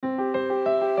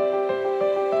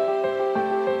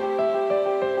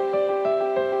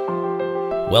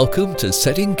Welcome to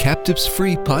Setting Captives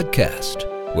Free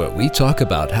podcast, where we talk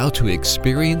about how to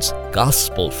experience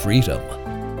gospel freedom.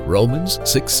 Romans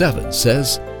 6:7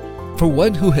 says, "For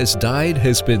one who has died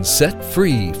has been set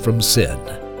free from sin."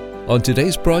 On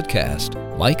today's broadcast,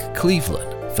 Mike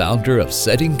Cleveland, founder of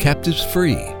Setting Captives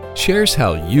Free, shares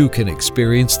how you can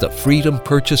experience the freedom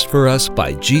purchased for us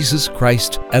by Jesus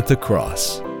Christ at the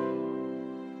cross.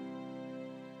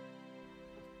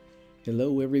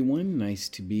 Hello everyone, nice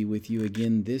to be with you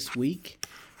again this week.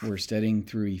 We're studying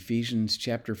through Ephesians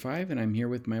chapter 5, and I'm here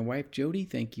with my wife Jody.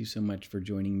 Thank you so much for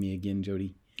joining me again,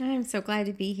 Jody. I'm so glad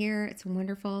to be here. It's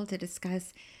wonderful to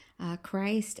discuss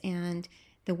Christ and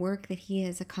the work that he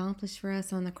has accomplished for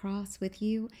us on the cross with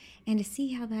you, and to see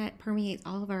how that permeates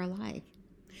all of our life.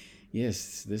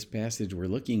 Yes, this passage we're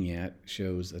looking at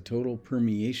shows a total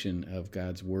permeation of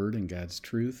God's word and God's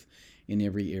truth in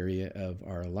every area of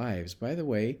our lives. By the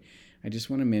way, I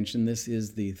just want to mention this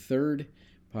is the third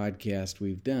podcast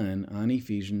we've done on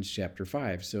Ephesians chapter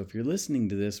 5. So if you're listening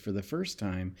to this for the first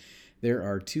time, there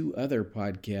are two other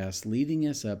podcasts leading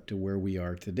us up to where we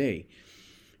are today.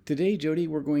 Today, Jody,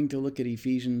 we're going to look at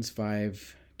Ephesians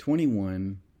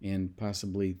 5:21 and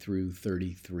possibly through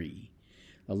 33,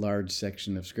 a large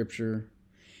section of Scripture.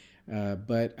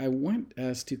 But I want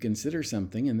us to consider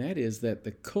something, and that is that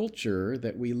the culture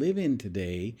that we live in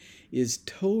today is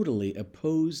totally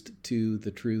opposed to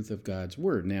the truth of God's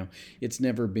Word. Now, it's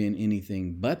never been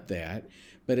anything but that,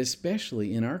 but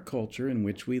especially in our culture in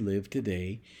which we live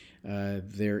today,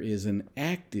 there is an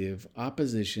active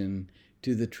opposition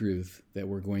to the truth that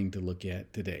we're going to look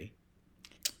at today.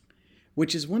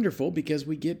 Which is wonderful because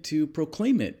we get to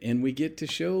proclaim it and we get to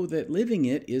show that living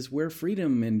it is where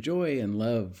freedom and joy and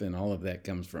love and all of that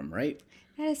comes from, right?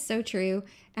 That is so true.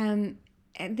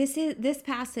 This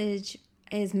passage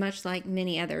is much like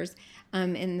many others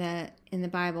in the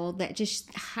Bible that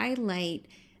just highlight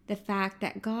the fact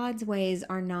that God's ways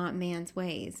are not man's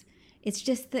ways. It's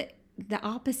just the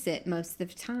opposite most of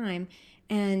the time,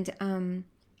 and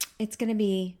it's going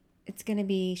to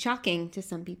be shocking to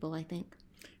some people, I think.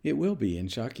 It will be,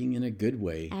 and shocking in a good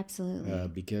way. Absolutely.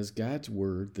 Because God's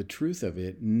Word, the truth of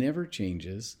it, never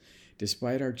changes,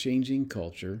 despite our changing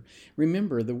culture.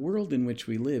 Remember, the world in which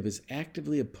we live is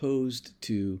actively opposed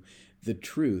to the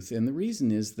truth, and the reason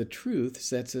is the truth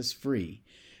sets us free,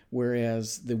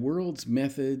 whereas the world's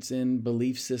methods and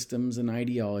belief systems and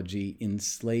ideology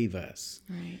enslave us.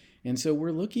 Right. And so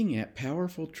we're looking at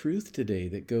powerful truth today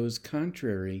that goes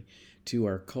contrary to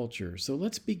our culture. So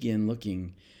let's begin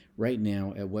looking right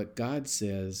now at what God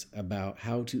says about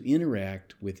how to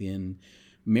interact within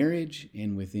marriage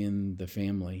and within the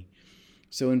family.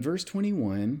 So in verse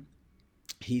 21,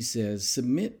 he says,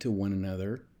 "Submit to one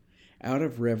another out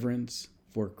of reverence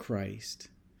for Christ."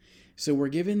 So we're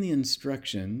given the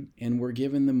instruction and we're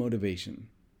given the motivation.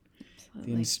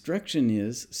 Absolutely. The instruction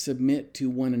is submit to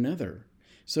one another.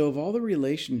 So of all the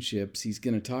relationships he's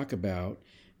going to talk about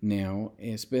now,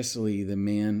 especially the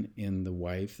man and the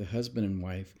wife, the husband and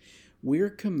wife,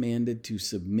 we're commanded to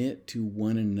submit to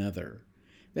one another.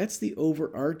 That's the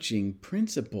overarching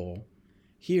principle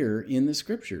here in the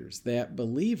Scriptures, that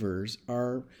believers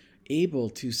are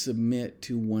able to submit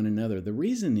to one another. The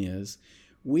reason is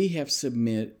we have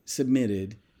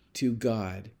submitted to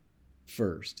God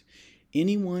first.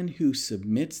 Anyone who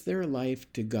submits their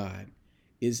life to God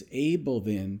is able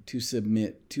then to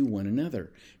submit to one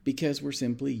another because we're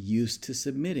simply used to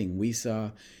submitting. We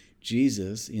saw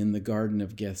Jesus in the Garden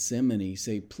of Gethsemane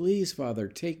say, "Please, Father,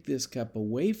 take this cup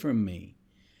away from me.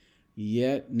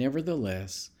 Yet,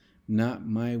 nevertheless, not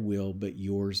my will, but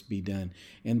yours be done."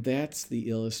 And that's the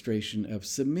illustration of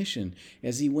submission.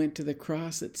 As he went to the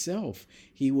cross itself,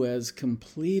 he was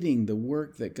completing the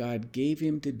work that God gave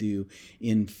him to do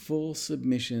in full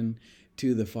submission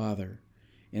to the Father.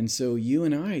 And so you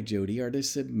and I, Jody, are to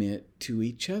submit to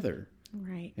each other.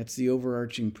 Right. That's the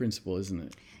overarching principle, isn't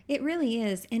it? It really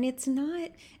is. And it's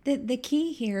not, the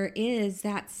key here is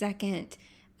that second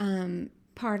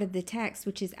part of the text,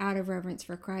 which is out of reverence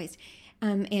for Christ.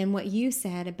 And what you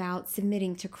said about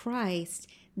submitting to Christ,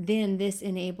 then this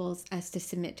enables us to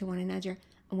submit to one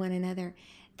another.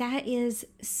 That is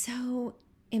so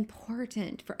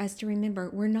important for us to remember.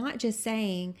 We're not just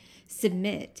saying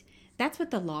submit. That's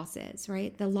what the law says,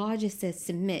 right? The law just says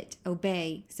submit,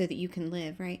 obey, so that you can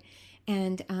live, right?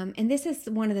 And this is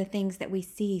one of the things that we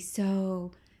see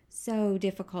so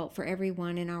difficult for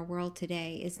everyone in our world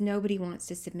today is nobody wants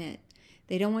to submit.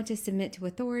 They don't want to submit to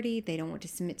authority. They don't want to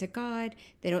submit to God.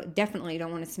 They definitely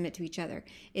don't want to submit to each other.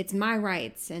 It's my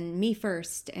rights and me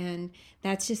first. And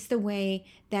that's just the way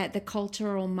that the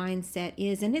cultural mindset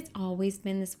is. And it's always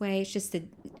been this way. It's just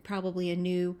probably a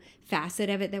new facet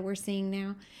of it that we're seeing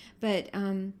now. But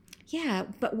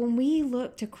but when we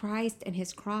look to Christ and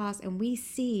his cross and we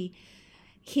see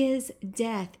his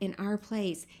death in our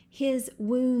place, his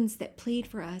wounds that plead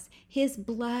for us, his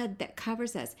blood that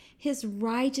covers us, his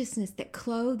righteousness that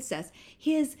clothes us,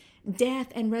 his death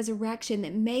and resurrection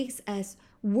that makes us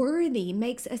worthy,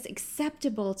 makes us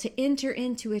acceptable to enter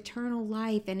into eternal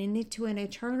life and into an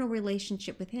eternal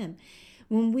relationship with him.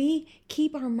 When we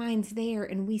keep our minds there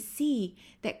and we see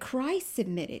that Christ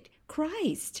submitted,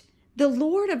 Christ, the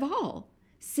Lord of all,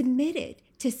 submitted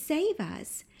to save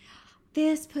us,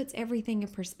 this puts everything in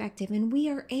perspective, and we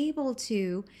are able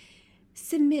to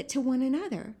submit to one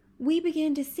another. We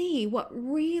begin to see what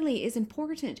really is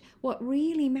important, what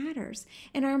really matters,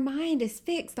 and our mind is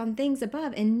fixed on things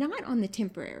above and not on the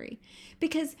temporary.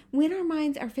 Because when our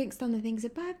minds are fixed on the things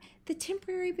above, the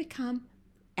temporary become,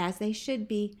 as they should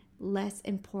be, less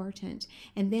important.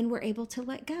 And then we're able to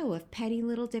let go of petty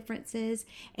little differences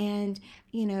and,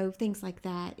 things like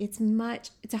that. It's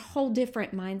a whole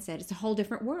different mindset. It's a whole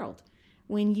different world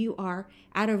when you are,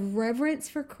 out of reverence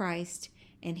for Christ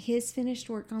and his finished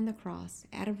work on the cross,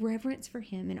 out of reverence for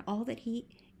him and all that he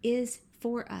is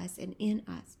for us and in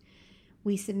us,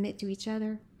 we submit to each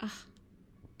other.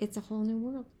 It's a whole new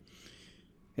world.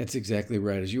 That's exactly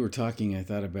right. As you were talking, I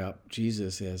thought about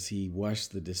Jesus as he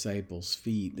washed the disciples'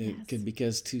 feet. Yes.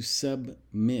 Because to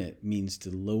submit means to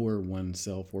lower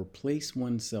oneself or place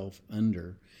oneself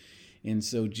under. And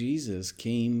so Jesus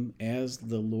came as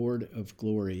the Lord of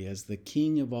glory, as the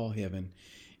King of all heaven,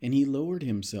 and he lowered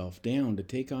himself down to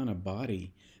take on a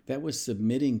body that was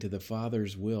submitting to the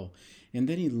Father's will. And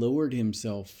then he lowered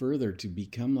himself further to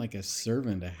become like a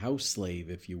servant, a house slave,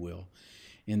 if you will.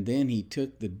 And then he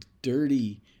took the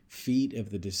dirty feet of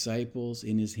the disciples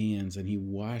in his hands and he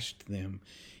washed them.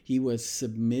 He was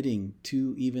submitting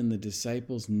to even the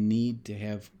disciples' need to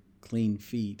have clean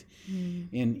feet.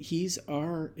 And he's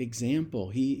our example.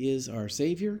 He is our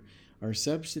Savior, our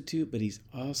substitute, but he's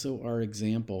also our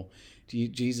example.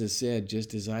 Jesus said,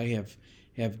 just as I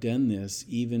have done this,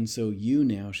 even so you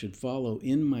now should follow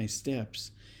in my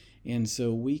steps. And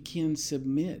so we can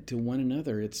submit to one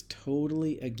another. It's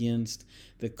totally against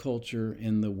the culture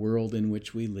and the world in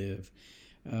which we live.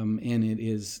 And it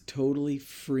is totally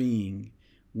freeing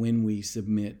when we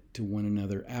submit to one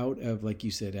another out of, like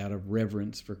you said, out of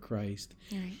reverence for Christ.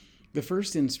 Right. The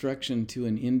first instruction to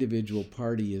an individual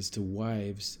party is to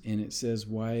wives, and it says,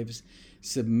 wives,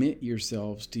 submit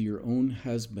yourselves to your own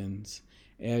husbands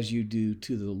as you do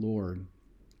to the Lord.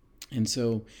 And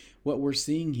so what we're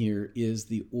seeing here is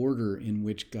the order in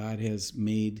which God has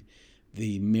made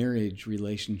the marriage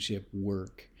relationship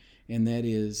work. And that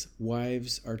is,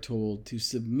 wives are told to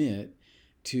submit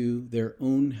to their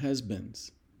own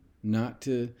husbands, not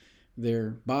to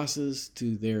their bosses,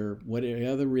 to their whatever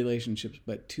other relationships,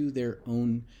 but to their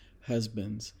own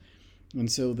husbands.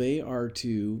 And so they are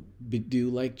to do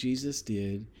like Jesus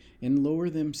did and lower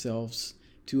themselves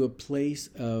to a place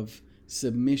of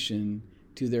submission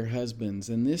to their husbands.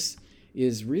 And this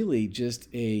is really just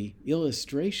a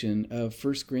illustration of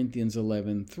 1 Corinthians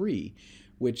 11:3,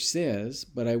 which says,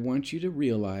 "But I want you to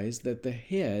realize that the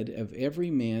head of every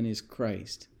man is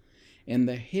Christ, and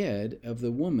the head of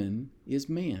the woman is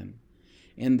man,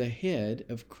 and the head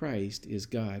of Christ is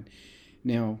God."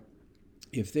 Now,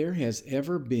 if there has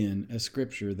ever been a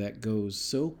scripture that goes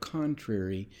so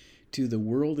contrary to the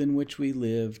world in which we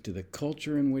live, to the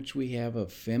culture in which we have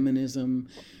of feminism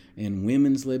and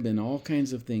women's lib and all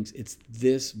kinds of things, it's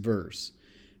this verse,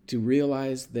 to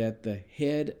realize that the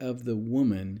head of the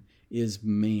woman is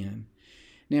man.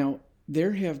 Now,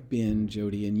 there have been,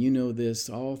 Jody, and you know this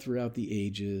all throughout the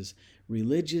ages,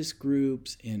 religious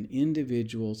groups and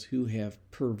individuals who have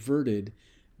perverted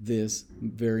this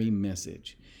very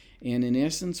message. And in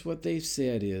essence, what they've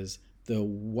said is the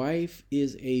wife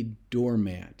is a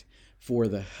doormat for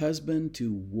the husband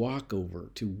to walk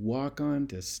over, to walk on,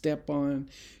 to step on,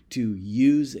 to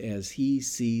use as he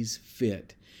sees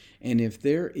fit. And if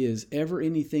there is ever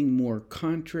anything more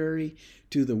contrary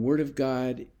to the Word of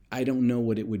God, I don't know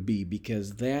what it would be,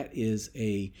 because that is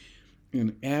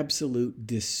an absolute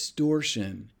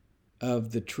distortion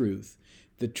of the truth.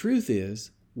 The truth is,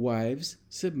 wives,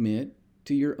 submit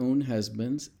to your own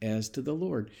husbands as to the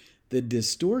Lord. The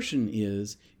distortion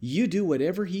is you do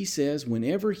whatever he says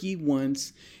whenever he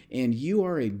wants, and you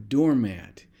are a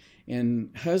doormat.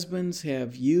 And husbands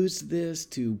have used this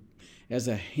as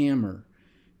a hammer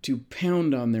to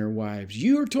pound on their wives.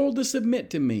 You are told to submit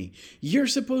to me. You're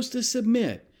supposed to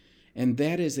submit. And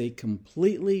that is a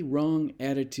completely wrong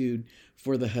attitude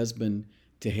for the husband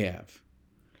to have.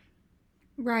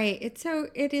 Right.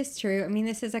 It is true. I mean,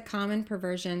 this is a common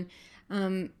perversion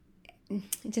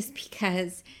just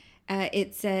because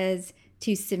it says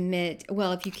to submit.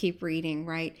 Well, if you keep reading,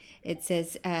 right, it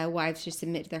says wives should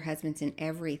submit to their husbands in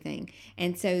everything.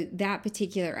 And so that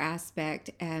particular aspect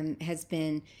has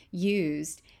been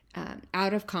used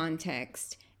out of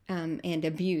context and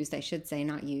abused, I should say,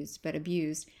 not used, but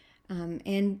abused.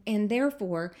 And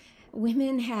therefore,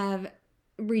 women have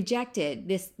rejected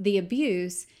this. The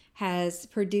abuse has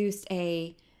produced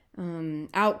a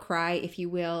outcry, if you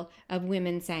will, of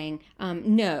women saying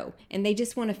no, and they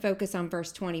just want to focus on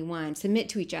verse 21, submit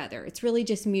to each other. It's really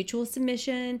just mutual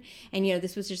submission, and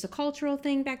this was just a cultural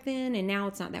thing back then, and now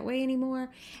it's not that way anymore,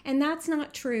 and that's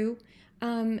not true.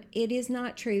 It is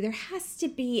not true. There has to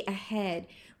be a head,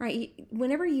 right?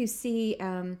 Whenever you see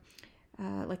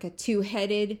like a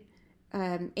two-headed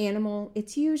animal,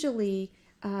 it's usually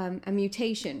a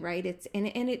mutation, right?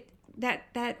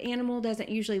 That animal doesn't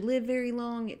usually live very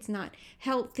long. It's not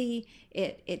healthy.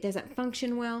 It doesn't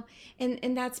function well.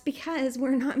 And that's because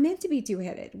we're not meant to be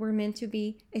two-headed. We're meant to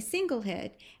be a single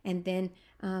head and then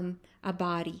a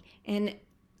body. And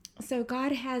so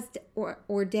God has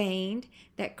ordained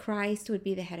that Christ would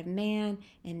be the head of man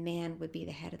and man would be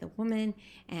the head of the woman.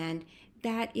 And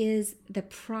that is the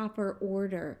proper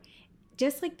order.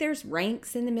 Just like there's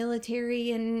ranks in the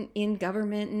military and in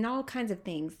government and all kinds of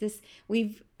things,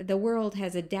 the world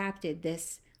has adapted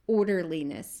this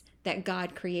orderliness that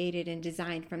God created and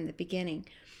designed from the beginning.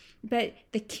 But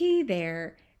the key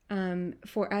there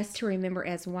for us to remember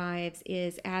as wives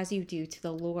is as you do to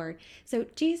the Lord. So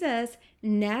Jesus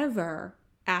never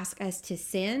asked us to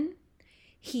sin.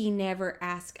 He never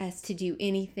asked us to do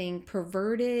anything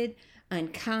perverted,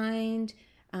 unkind,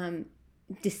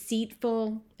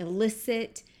 deceitful,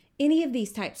 illicit, any of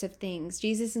these types of things.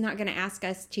 Jesus is not going to ask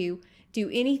us to do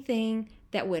anything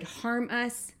that would harm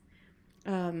us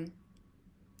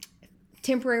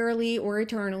temporarily or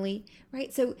eternally,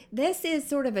 right? So this is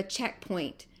sort of a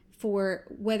checkpoint for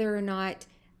whether or not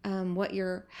what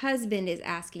your husband is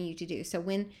asking you to do. So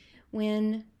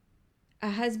when a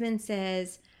husband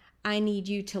says, I need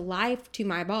you to lie to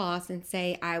my boss and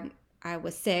say I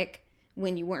was sick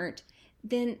when you weren't,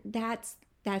 then that's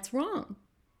wrong.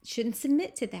 Shouldn't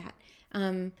submit to that.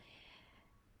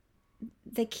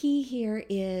 The key here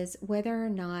is whether or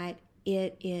not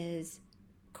it is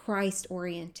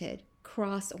Christ-oriented,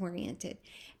 cross-oriented.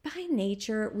 By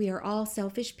nature, we are all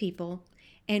selfish people,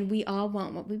 and we all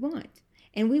want what we want.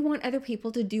 And we want other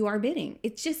people to do our bidding.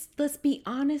 It's just, let's be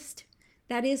honest,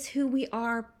 that is who we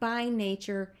are by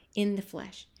nature in the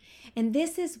flesh. And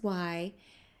this is why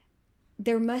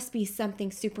there must be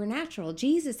something supernatural.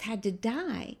 Jesus had to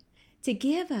die to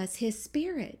give us his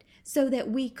spirit so that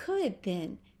we could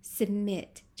then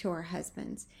submit to our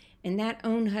husbands. And that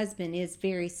own husband is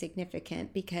very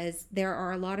significant because there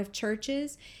are a lot of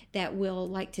churches that will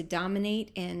like to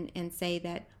dominate and say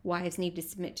that wives need to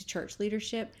submit to church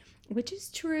leadership, which is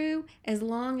true as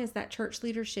long as that church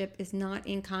leadership is not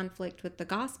in conflict with the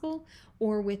gospel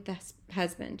or with the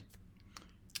husband.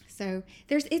 So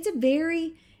it's a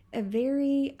very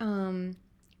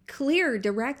clear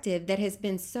directive that has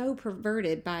been so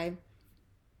perverted by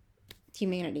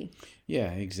humanity.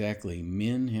 Yeah, exactly.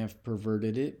 Men have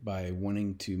perverted it by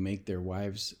wanting to make their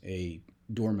wives a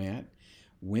doormat.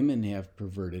 Women have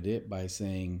perverted it by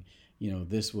saying,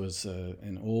 this was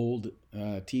an old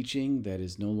teaching that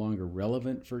is no longer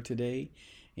relevant for today.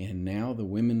 And now the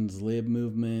women's lib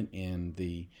movement and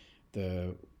the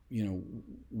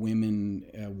women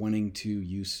wanting to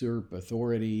usurp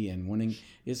authority and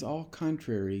is all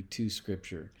contrary to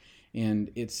Scripture.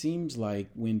 And it seems like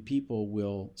when people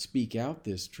will speak out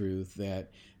this truth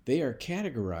that they are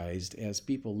categorized as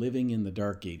people living in the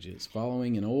dark ages,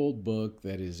 following an old book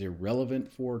that is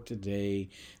irrelevant for today,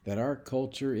 that our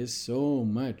culture is so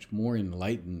much more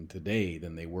enlightened today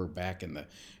than they were back in the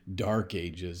dark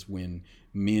ages when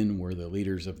men were the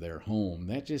leaders of their home.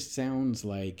 That just sounds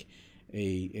like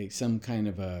some kind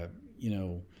of a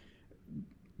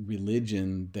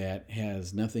religion that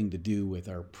has nothing to do with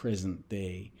our present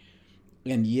day.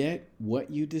 And yet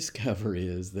what you discover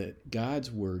is that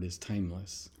God's word is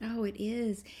timeless. Oh, it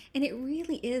is. And it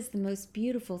really is the most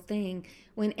beautiful thing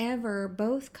whenever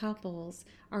both couples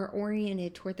are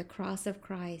oriented toward the cross of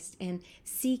Christ and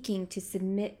seeking to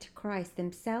submit to Christ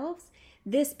themselves.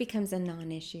 This becomes a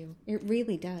non-issue. It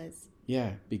really does.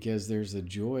 Yeah, because there's a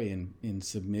joy in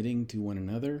submitting to one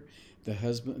another.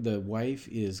 The wife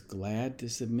is glad to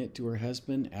submit to her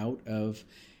husband out of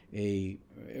a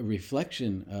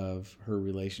reflection of her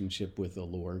relationship with the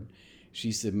Lord.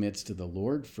 She submits to the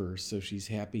Lord first, so she's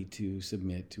happy to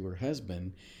submit to her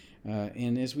husband.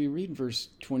 And as we read verse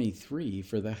 23,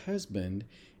 for the husband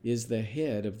is the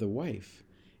head of the wife,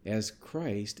 as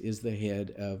Christ is the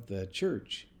head of the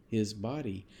church, his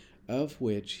body, of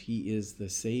which he is the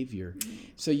Savior.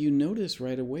 So you notice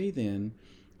right away then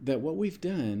that what we've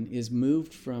done is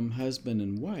moved from husband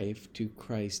and wife to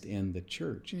Christ and the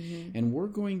church. And we're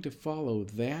going to follow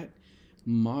that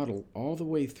model all the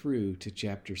way through to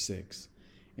chapter 6.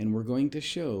 And we're going to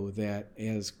show that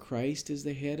as Christ is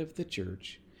the head of the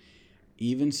church,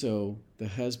 even so, the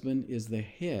husband is the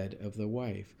head of the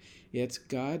wife. It's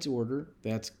God's order.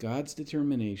 That's God's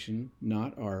determination,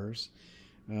 not ours.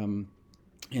 And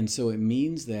so it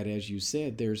means that, as you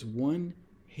said, there's one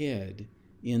head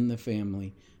in the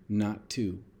family, not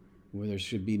two, where there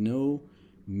should be no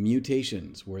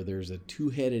mutations, where there's a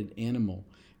two-headed animal.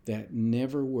 That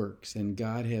never works. And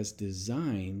God has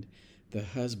designed the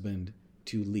husband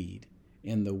to lead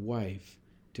and the wife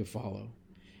to follow.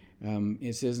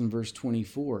 It says in verse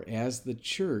 24, as the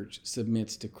church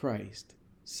submits to Christ,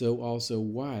 so also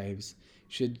wives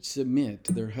should submit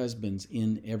to their husbands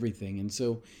in everything. And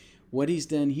so what he's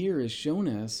done here is shown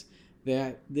us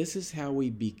that this is how we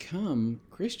become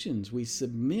Christians. We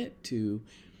submit to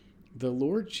the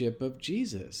lordship of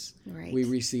Jesus. Right. We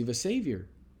receive a Savior.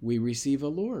 We receive a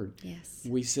Lord. Yes.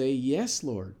 We say, yes,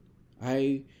 Lord,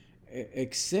 I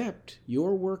accept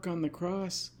your work on the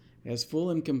cross as full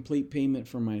and complete payment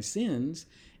for my sins,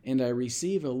 and I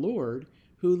receive a Lord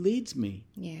who leads me.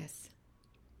 Yes.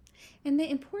 And the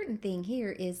important thing here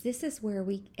is this is where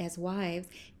we, as wives,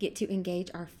 get to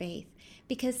engage our faith.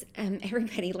 Because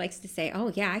everybody likes to say,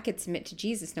 oh, yeah, I could submit to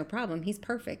Jesus, no problem. He's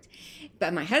perfect.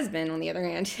 But my husband, on the other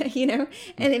hand,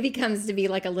 and it becomes to be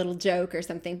like a little joke or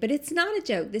something. But it's not a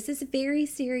joke. This is a very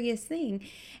serious thing.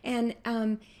 And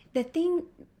the thing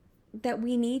that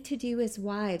we need to do as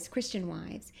wives, Christian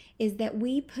wives, is that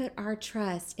we put our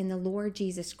trust in the Lord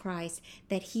Jesus Christ,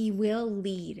 that he will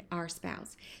lead our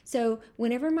spouse. So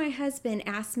whenever my husband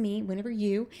asks me, whenever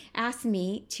you ask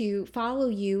me to follow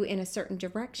you in a certain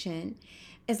direction,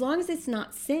 as long as it's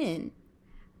not sin,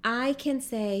 I can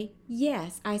say,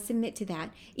 yes, I submit to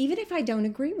that. Even if I don't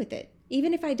agree with it,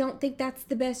 even if I don't think that's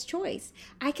the best choice,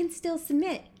 I can still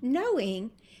submit,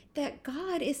 knowing that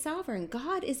God is sovereign.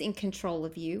 God is in control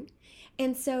of you.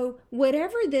 And so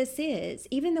whatever this is,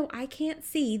 even though I can't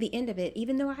see the end of it,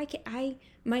 even though I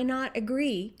might not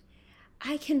agree,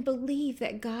 I can believe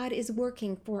that God is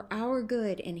working for our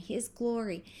good and his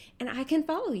glory. And I can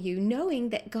follow you knowing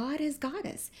that God has got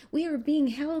us. We are being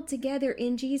held together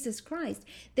in Jesus Christ.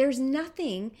 There's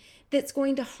nothing that's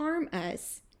going to harm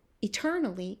us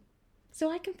eternally. So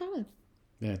I can follow.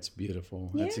 That's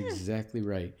beautiful. Yeah. That's exactly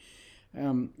right.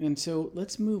 And so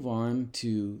let's move on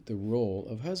to the role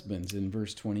of husbands. In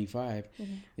verse 25,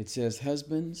 It says,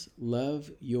 husbands,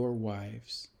 love your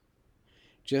wives,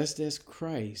 just as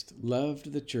Christ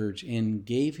loved the church and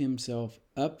gave himself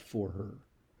up for her.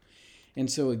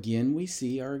 And so again, we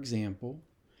see our example.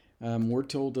 We're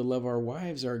told to love our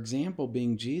wives, our example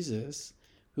being Jesus,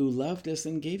 who loved us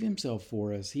and gave himself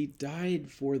for us. He died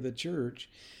for the church.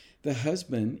 The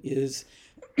husband is,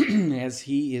 as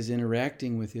he is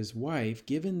interacting with his wife,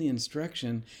 given the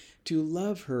instruction to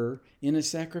love her in a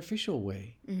sacrificial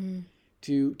way. Mm-hmm.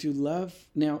 To love.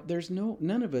 Now, there's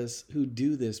none of us who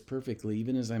do this perfectly.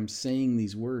 Even as I'm saying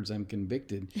these words, I'm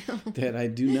convicted that I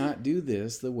do not do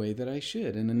this the way that I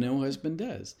should, and no husband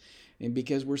does. And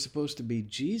because we're supposed to be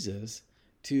Jesus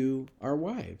to our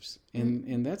wives,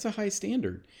 and that's a high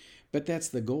standard, but that's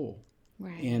the goal.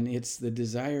 Right. And it's the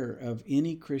desire of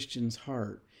any Christian's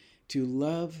heart to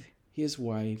love his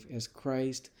wife as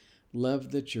Christ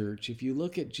loved the church. If you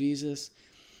look at Jesus,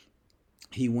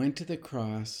 he went to the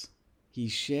cross. He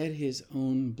shed his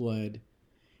own blood.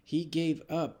 He gave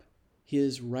up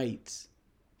his rights.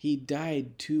 He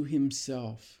died to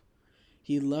himself.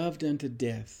 He loved unto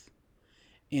death.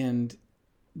 And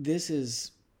this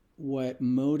is what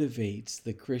motivates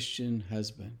the Christian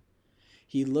husband.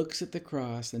 He looks at the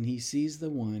cross and he sees the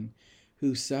one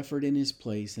who suffered in his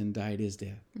place and died his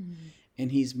death. Mm-hmm.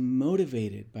 And he's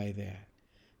motivated by that.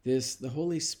 The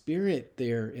Holy Spirit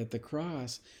there at the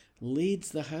cross leads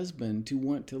the husband to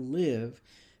want to live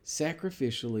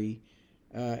sacrificially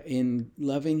in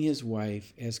loving his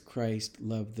wife as Christ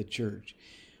loved the church.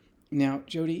 Now,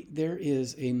 Jody, there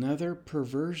is another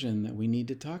perversion that we need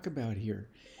to talk about here.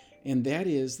 And that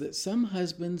is that some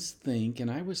husbands think, and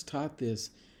I was taught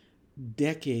this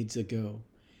decades ago,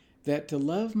 that to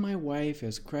love my wife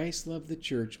as Christ loved the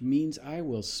church means I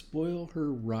will spoil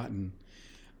her rotten.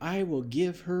 I will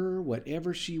give her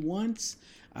whatever she wants.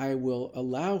 I will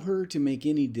allow her to make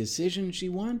any decision she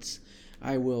wants.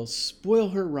 I will spoil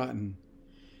her rotten.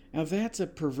 Now that's a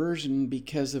perversion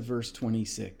because of verse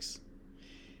 26.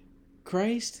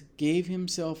 Christ gave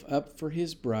himself up for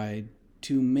his bride,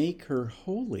 to make her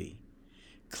holy,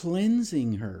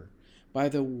 cleansing her by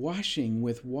the washing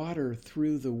with water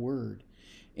through the word,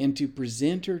 and to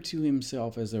present her to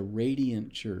himself as a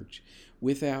radiant church,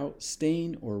 without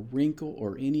stain or wrinkle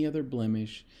or any other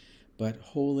blemish, but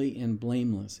holy and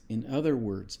blameless. In other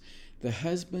words, the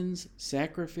husband's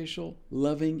sacrificial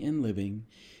loving and living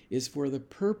is for the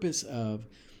purpose of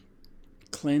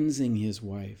cleansing his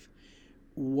wife,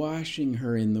 washing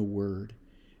her in the word,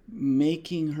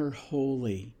 making her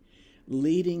holy,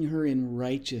 leading her in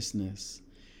righteousness,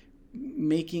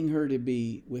 making her to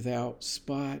be without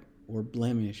spot or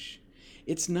blemish.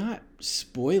 It's not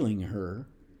spoiling her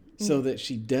so that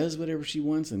she does whatever she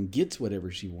wants and gets whatever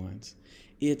she wants.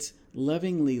 It's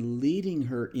lovingly leading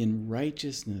her in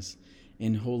righteousness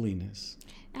and holiness.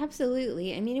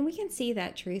 Absolutely. I mean, and we can see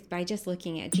that truth by just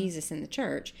looking at Jesus in the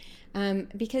church,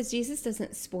 because Jesus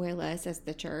doesn't spoil us as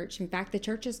the church. In fact, the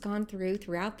church has gone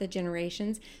throughout the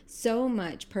generations, so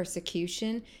much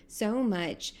persecution, so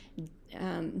much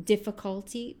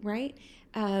difficulty, right?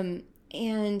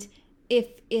 And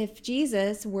if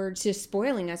Jesus were just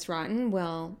spoiling us rotten,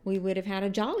 well, we would have had a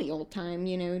jolly old time,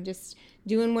 just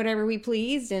doing whatever we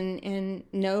pleased and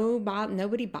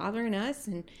nobody bothering us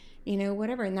and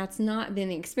whatever. And that's not been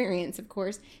the experience, of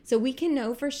course. So we can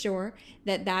know for sure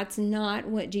that that's not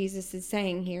what Jesus is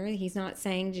saying here. He's not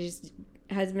saying just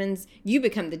husbands, you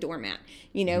become the doormat,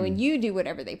 and you do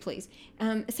whatever they please.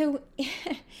 So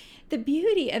the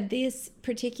beauty of this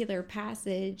particular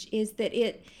passage is that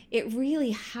it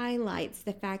really highlights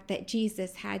the fact that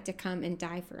Jesus had to come and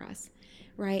die for us.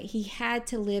 Right? He had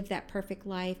to live that perfect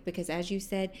life because, as you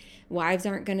said, wives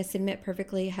aren't going to submit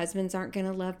perfectly. Husbands aren't going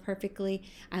to love perfectly.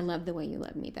 I love the way you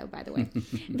love me, though, by the way.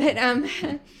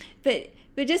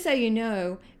 But just so you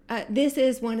know, this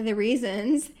is one of the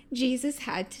reasons Jesus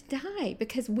had to die,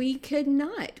 because we could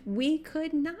not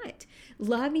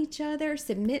love each other,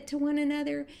 submit to one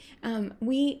another.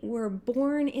 We were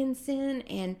born in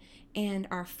sin, and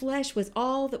our flesh was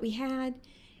all that we had.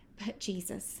 But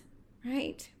Jesus,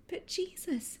 right? But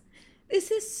Jesus,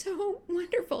 this is so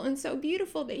wonderful and so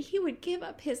beautiful that he would give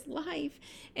up his life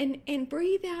and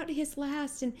breathe out his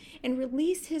last and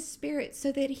release his spirit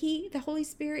so that the Holy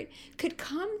Spirit, could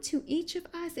come to each of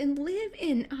us and live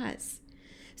in us,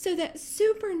 so that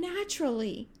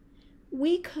supernaturally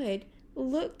we could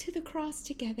look to the cross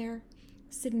together,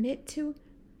 submit to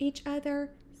each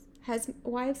other.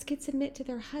 Wives could submit to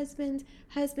their husbands.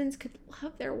 Husbands could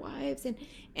love their wives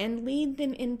and lead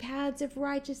them in paths of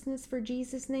righteousness for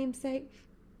Jesus' name's sake.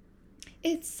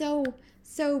 It's so,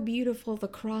 so beautiful, the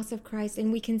cross of Christ,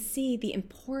 and we can see the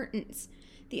importance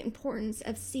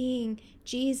of seeing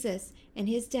Jesus and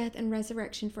his death and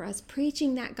resurrection for us,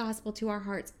 preaching that gospel to our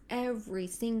hearts every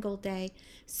single day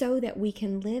so that we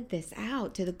can live this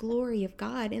out to the glory of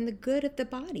God and the good of the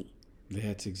body.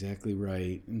 That's exactly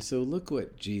right. And so look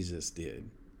what Jesus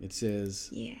did. It says,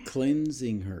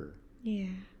 cleansing her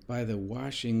by the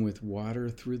washing with water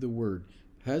through the word.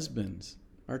 Husbands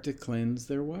are to cleanse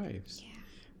their wives. Yeah.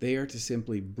 They are to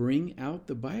simply bring out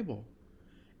the Bible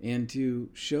and to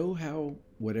show how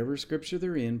whatever scripture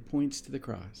they're in points to the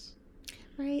cross,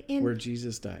 right? Where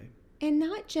Jesus died. And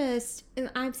not just,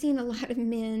 I've seen a lot of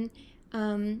men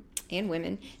and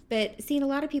women, but seeing a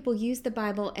lot of people use the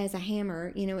Bible as a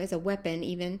hammer, as a weapon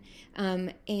even,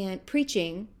 and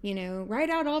preaching, write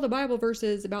out all the Bible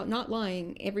verses about not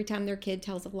lying every time their kid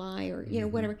tells a lie or,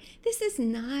 whatever. This is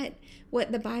not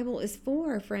what the Bible is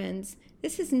for, friends.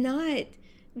 This is not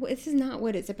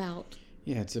what it's about.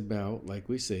 Yeah, it's about, like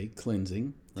we say,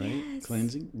 cleansing, right? Yes.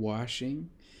 Cleansing, washing.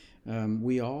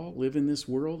 We all live in this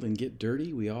world and get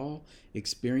dirty. We all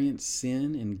experience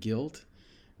sin and guilt.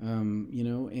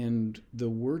 And the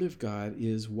Word of God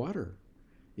is water.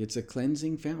 It's a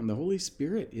cleansing fountain. The Holy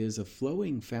Spirit is a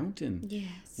flowing fountain. Yes.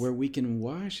 Where we can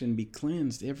wash and be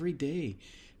cleansed every day.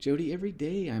 Jody, every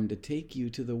day I'm to take you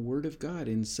to the Word of God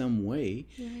in some way.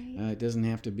 Right. It doesn't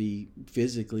have to be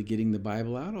physically getting the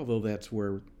Bible out, although that's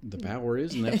where the power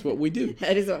is, and that's what we do.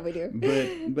 That is what we do.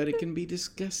 But it can be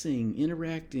discussing,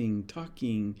 interacting,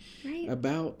 talking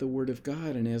about the Word of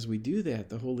God, and as we do that,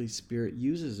 the Holy Spirit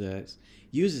uses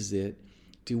it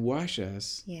to wash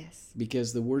us. Yes.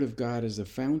 Because the Word of God is a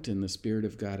fountain, the Spirit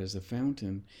of God is a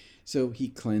fountain. So He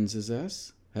cleanses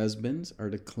us. Husbands are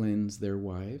to cleanse their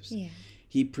wives. Yeah.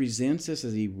 He presents us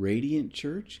as a radiant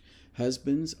church.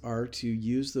 Husbands are to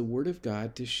use the Word of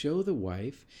God to show the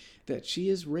wife that she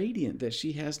is radiant, that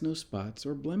she has no spots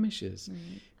or blemishes.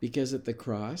 Right. Because at the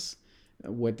cross,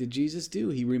 what did Jesus do?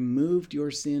 He removed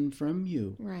your sin from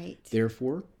you. Right.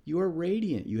 Therefore, you are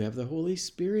radiant. You have the Holy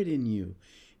Spirit in you.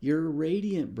 You're a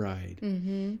radiant bride.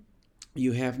 Mm-hmm.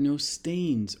 You have no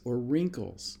stains or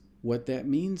wrinkles. what that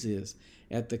means is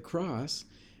at the cross,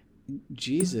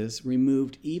 Jesus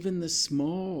removed even the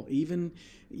small, even,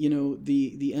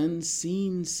 the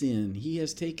unseen sin. He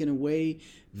has taken away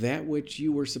that which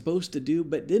you were supposed to do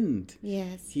but didn't.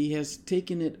 Yes. He has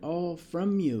taken it all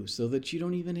from you so that you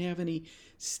don't even have any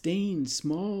stains,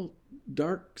 small,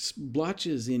 dark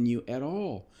blotches in you at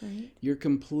all. Right. You're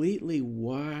completely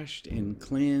washed and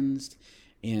cleansed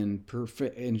and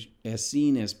perfect, and as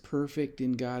seen as perfect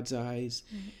in God's eyes.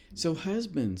 Right. So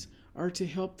husbands are to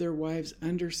help their wives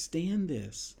understand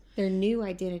this. Their new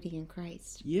identity in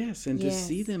Christ. Yes, and to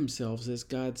see themselves as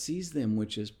God sees them,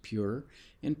 which is pure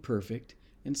and perfect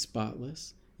and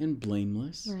spotless and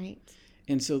blameless. Right.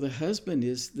 And so this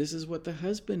is what the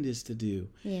husband is to do.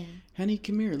 Yeah. Honey,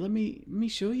 come here. Let me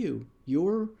show you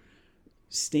your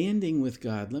standing with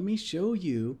God. Let me show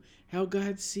you how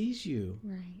God sees you.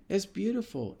 Right. As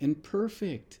beautiful and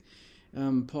perfect.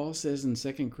 Paul says in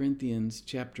 2 Corinthians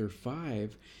chapter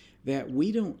 5 that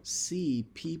we don't see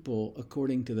people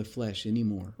according to the flesh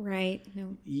anymore. Right.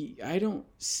 No. I don't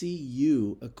see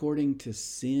you according to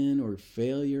sin or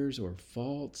failures or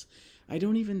faults. I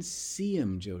don't even see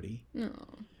them, Jody. No.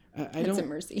 That's a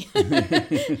mercy.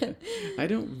 I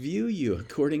don't view you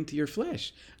according to your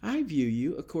flesh. I view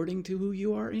you according to who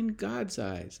you are in God's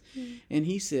eyes. And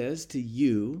he says to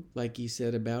you, like he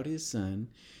said about his son,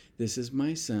 this is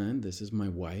my son, this is my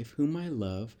wife, whom I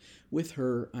love. With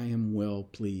her I am well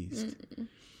pleased.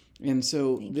 And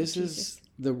so this is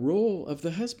the role of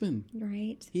the husband.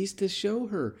 Right. He's to show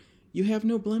her, you have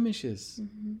no blemishes.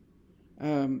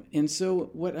 And so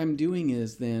what I'm doing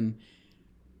is then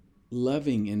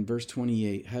loving, in verse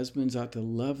 28, husbands ought to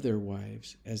love their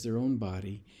wives as their own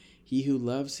body. He who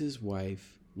loves his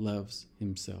wife loves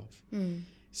himself.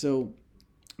 So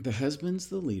the husband's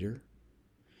the leader.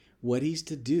 What he's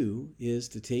to do is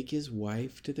to take his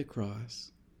wife to the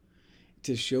cross,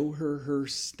 to show her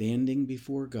standing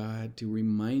before God, to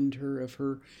remind her of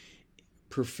her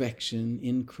perfection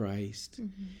in Christ,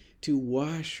 to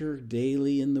wash her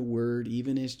daily in the Word,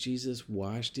 even as Jesus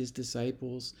washed his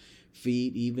disciples'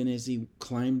 feet, even as he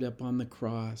climbed up on the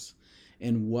cross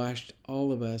and washed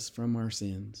all of us from our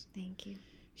sins. Thank you.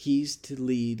 He's to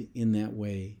lead in that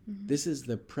way. This is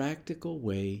the practical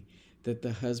way that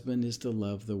the husband is to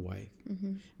love the wife.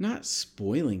 Not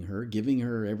spoiling her, giving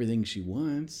her everything she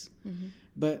wants,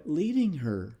 but leading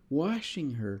her,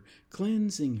 washing her,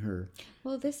 cleansing her.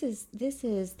 Well, this is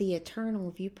the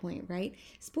eternal viewpoint, right?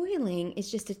 Spoiling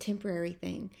is just a temporary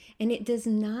thing, and it does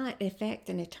not affect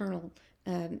an eternal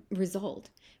result,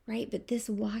 right? But this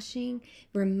washing,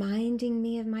 reminding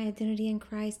me of my identity in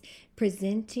Christ,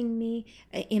 presenting me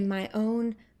in my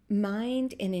own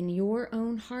mind and in your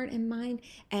own heart and mind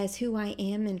as who I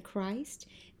am in Christ,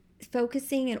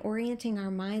 focusing and orienting our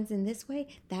minds in this way,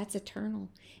 that's eternal.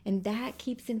 And that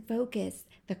keeps in focus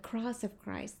the cross of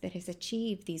Christ that has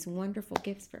achieved these wonderful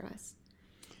gifts for us.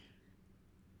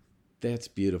 That's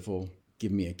beautiful.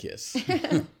 Give me a kiss.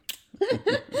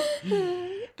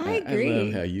 I agree. I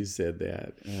love how you said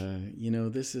that.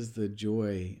 This is the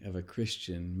joy of a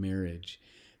Christian marriage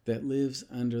that lives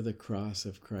under the cross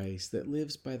of Christ, that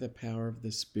lives by the power of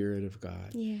the Spirit of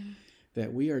God. Yeah.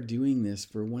 That we are doing this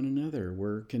for one another.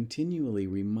 We're continually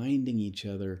reminding each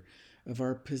other of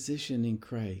our position in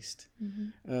Christ,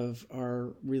 of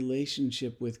our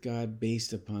relationship with God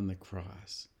based upon the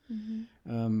cross.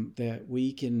 That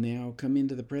we can now come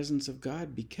into the presence of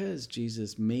God because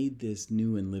Jesus made this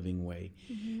new and living way.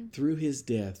 Through his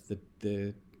death,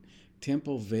 the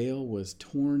temple veil was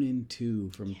torn in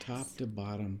two from top to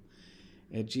bottom.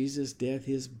 At Jesus' death,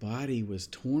 his body was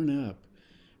torn up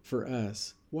for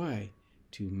us. Why?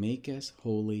 To make us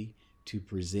holy, to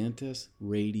present us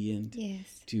radiant,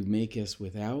 to make us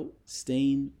without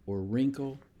stain or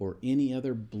wrinkle or any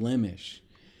other blemish.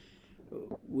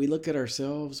 We look at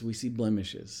ourselves, we see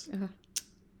blemishes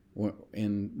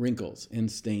and wrinkles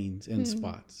and stains and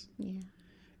spots. Yeah.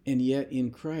 And yet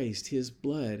in Christ, his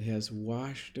blood has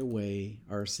washed away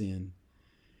our sin.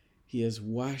 He has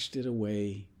washed it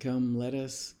away. Come, let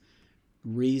us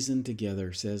reason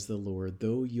together, says the Lord.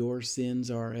 Though your sins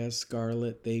are as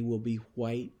scarlet, they will be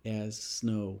white as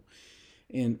snow.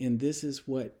 And this is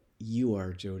what you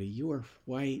are, Jody. You are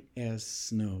white as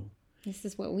snow. This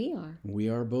is what we are. We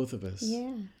are, both of us.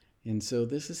 Yeah. And so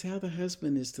this is how the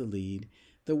husband is to lead.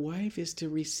 The wife is to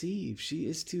receive. She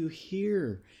is to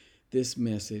hear this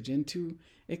message and to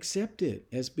accept it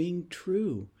as being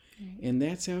true. Right. And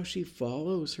that's how she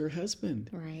follows her husband.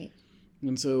 Right.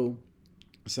 And so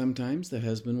sometimes the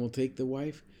husband will take the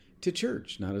wife to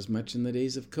church, not as much in the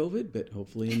days of COVID, but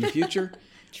hopefully in the future.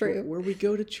 True. Where we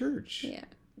go to church. Yeah.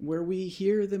 Where we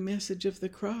hear the message of the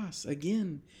cross.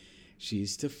 Again,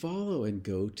 she's to follow and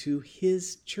go to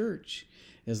his church.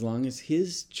 As long as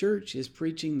his church is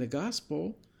preaching the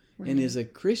gospel and is a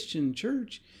Christian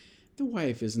church, the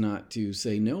wife is not to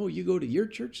say, no, you go to your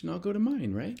church and I'll go to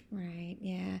mine, right? Right,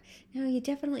 yeah. No, you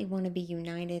definitely want to be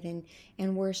united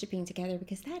and worshiping together,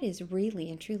 because that is really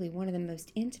and truly one of the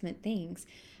most intimate things.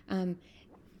 A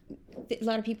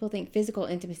lot of people think physical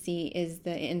intimacy is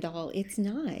the end all. It's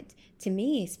not. To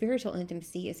me, spiritual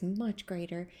intimacy is much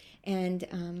greater,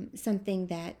 and something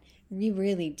that we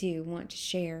really do want to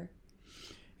share.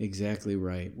 Exactly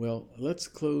right. Well, let's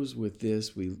close with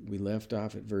this. We left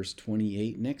off at verse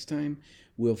 28. Next time,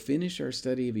 we'll finish our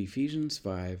study of Ephesians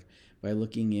 5 by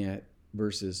looking at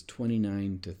verses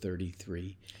 29 to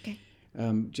 33. Okay.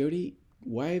 Jody,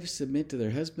 wives submit to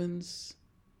their husbands.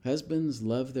 Husbands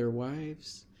love their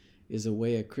wives is a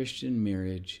way a Christian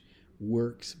marriage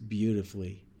works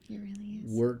beautifully. It really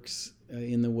is. Works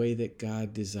in the way that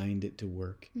God designed it to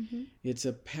work. Mm-hmm. It's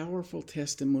a powerful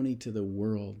testimony to the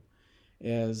world.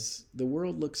 As the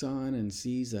world looks on and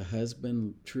sees a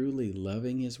husband truly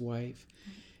loving his wife,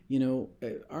 you know,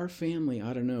 our family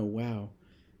ought to know, wow,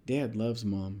 Dad loves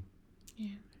Mom.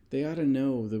 Yeah. They ought to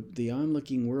know, the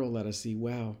onlooking world ought to see,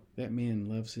 wow, that man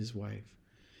loves his wife.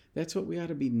 That's what we ought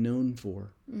to be known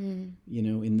for, you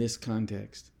know, in this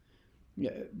context.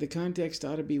 The context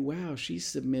ought to be, wow, she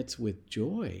submits with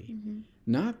joy. Mm-hmm.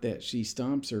 Not that she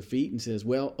stomps her feet and says,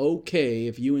 well, okay,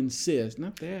 if you insist.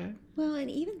 Not that. Well,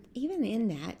 and even in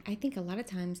that, I think a lot of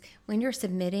times when you're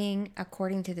submitting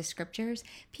according to the scriptures,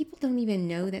 people don't even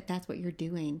know that that's what you're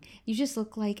doing. You just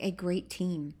look like a great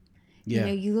team. Yeah. You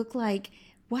know, you look like,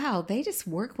 wow, they just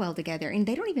work well together, and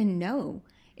they don't even know.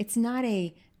 It's not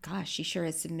a, gosh, she sure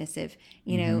is submissive.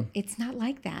 You know, it's not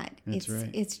like that. That's right.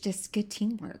 It's just good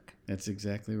teamwork. That's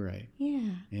exactly right.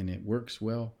 Yeah. And it works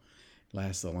well,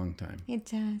 lasts a long time. It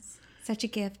does. Such a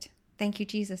gift. Thank you,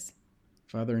 Jesus.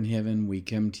 Father in heaven, we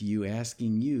come to you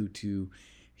asking you to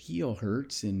heal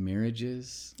hurts in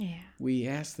marriages. Yeah. We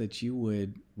ask that you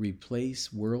would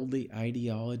replace worldly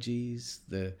ideologies,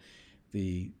 the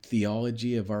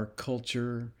theology of our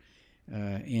culture,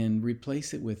 and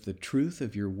replace it with the truth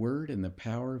of your word and the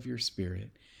power of your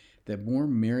spirit, that more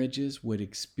marriages would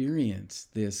experience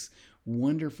this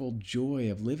wonderful joy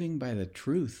of living by the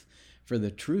truth, for the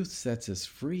truth sets us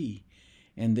free,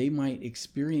 and they might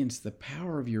experience the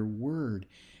power of your word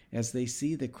as they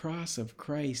see the cross of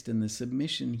Christ and the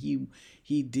submission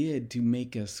he did to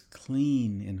make us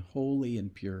clean and holy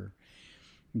and pure.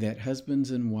 That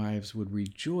husbands and wives would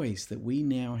rejoice that we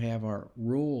now have our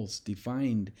roles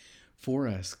defined for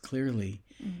us clearly,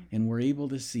 and we're able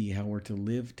to see how we're to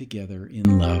live together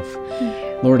in love.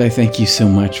 Lord, I thank you so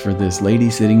much for this lady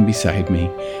sitting beside me.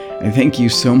 I thank you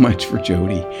so much for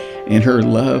Jody and her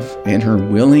love and her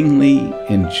willingly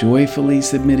and joyfully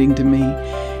submitting to me.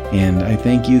 And I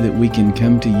thank you that we can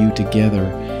come to you together,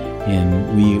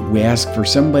 and we ask for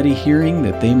somebody hearing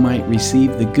that they might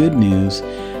receive the good news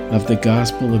of the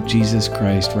gospel of Jesus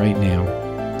Christ right now,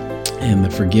 and the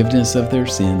forgiveness of their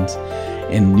sins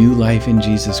and new life in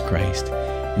Jesus Christ.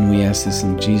 And we ask this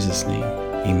in Jesus' name.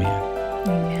 Amen.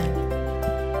 Amen.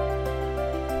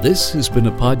 This has been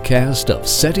a podcast of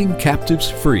Setting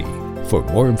Captives Free. For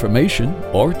more information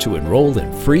or to enroll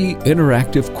in free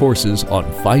interactive courses on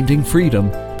finding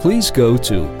freedom, please go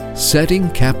to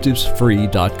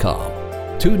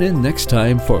settingcaptivesfree.com. Tune in next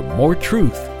time for more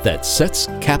truth that sets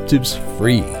captives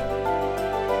free.